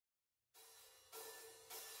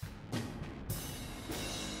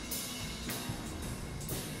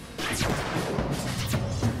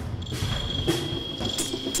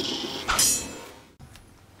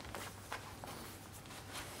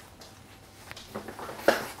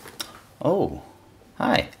Oh,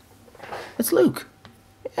 hi. It's Luke.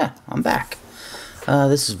 Yeah, I'm back.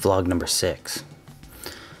 This is vlog number 6.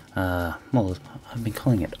 Well, I've been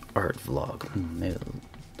calling it art vlog. Maybe,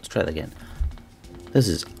 let's try that again. This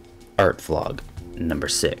is art vlog number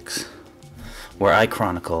 6, where I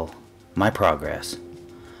chronicle my progress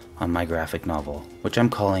on my graphic novel, which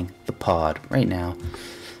I'm calling The Pod right now.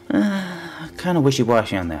 Kind of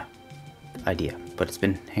wishy-washy on the idea, but it's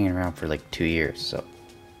been hanging around for like 2 years, so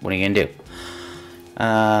what are you gonna do?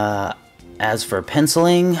 As for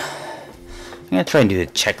penciling, I'm gonna try and do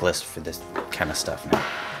the checklist for this kind of stuff now.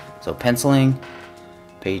 So penciling,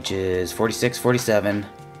 pages 46, 47,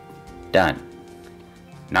 done.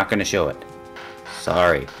 Not gonna show it.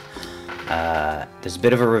 Sorry. There's a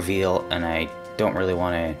bit of a reveal, and I don't really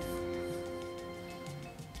want to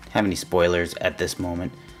have any spoilers at this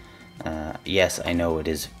moment. Yes, I know it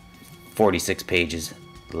is 46 pages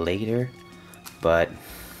later, but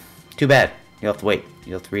too bad. You'll have to wait.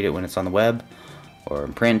 You'll have to read it when it's on the web, or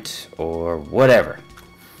in print, or whatever.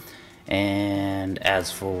 And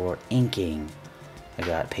as for inking, I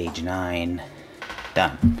got page 9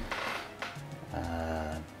 done.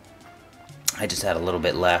 I just had a little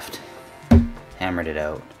bit left, hammered it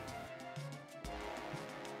out.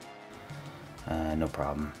 No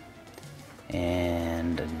problem.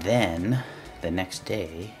 And then the next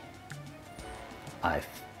day, I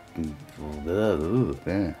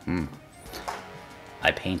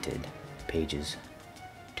painted pages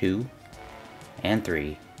 2 and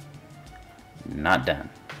 3. Not done.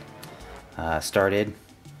 Started.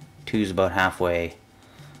 2's about halfway.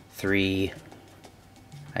 3,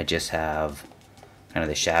 I just have kind of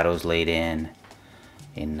the shadows laid in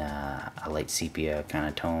a light sepia kind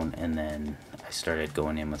of tone, and then I started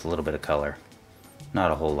going in with a little bit of color.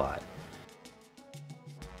 Not a whole lot.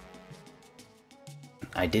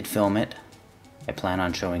 I did film it. I plan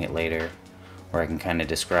on showing it later, where I can kind of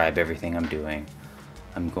describe everything I'm doing.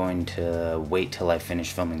 I'm going to wait till I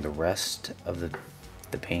finish filming the rest of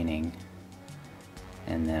the painting,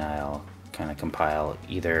 and then I'll kind of compile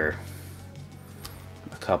either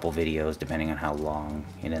a couple videos depending on how long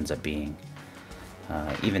it ends up being.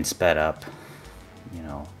 Even sped up, you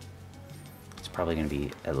know, it's probably going to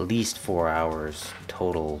be at least 4 hours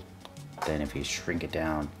total. Then if you shrink it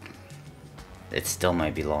down, it still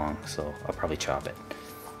might be long, so I'll probably chop it.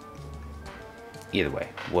 Either way,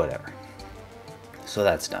 whatever. So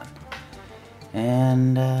that's done.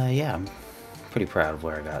 And yeah, I'm pretty proud of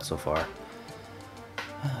where I got so far.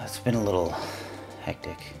 It's been a little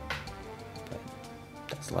hectic, but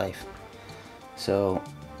that's life. So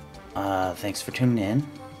thanks for tuning in,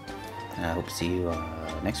 and I hope to see you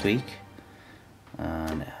next week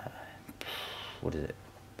on what is it,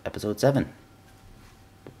 episode 7.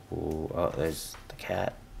 Ooh, oh, there's the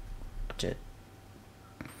cat. Watch it.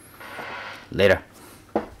 Later.